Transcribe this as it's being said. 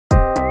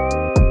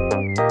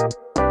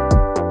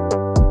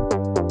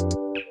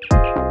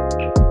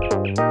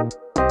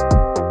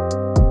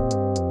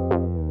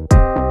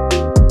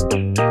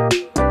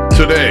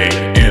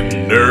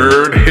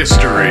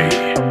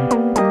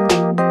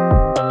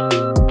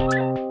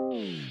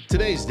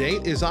Today's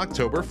date is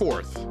October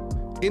 4th.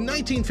 In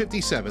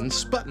 1957,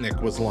 Sputnik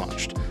was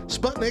launched.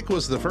 Sputnik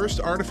was the first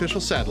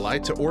artificial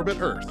satellite to orbit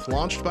Earth,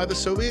 launched by the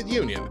Soviet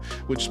Union,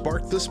 which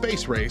sparked the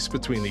space race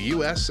between the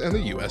US and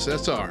the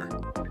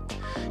USSR.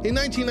 In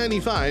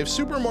 1995,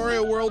 Super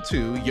Mario World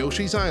 2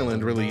 Yoshi's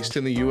Island released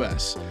in the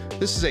US.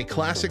 This is a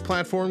classic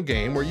platform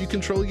game where you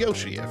control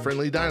Yoshi, a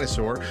friendly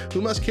dinosaur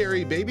who must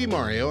carry baby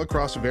Mario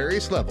across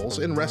various levels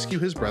and rescue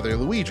his brother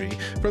Luigi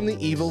from the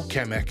evil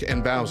Kamek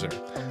and Bowser.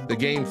 The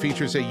game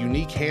features a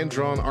unique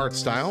hand-drawn art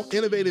style,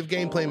 innovative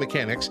gameplay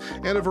mechanics,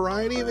 and a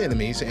variety of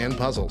enemies and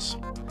puzzles.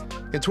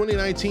 In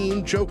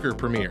 2019, Joker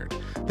premiered.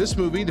 This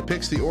movie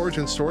depicts the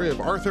origin story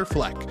of Arthur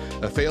Fleck,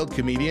 a failed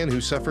comedian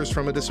who suffers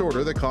from a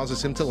disorder that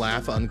causes him to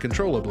laugh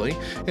uncontrollably,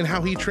 and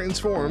how he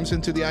transforms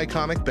into the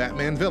iconic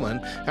Batman villain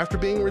after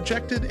being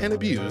rejected and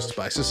abused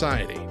by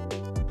society.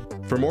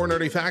 For more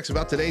nerdy facts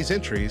about today's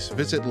entries,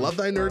 visit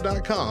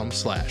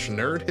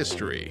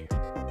lovethynerd.com/nerdhistory.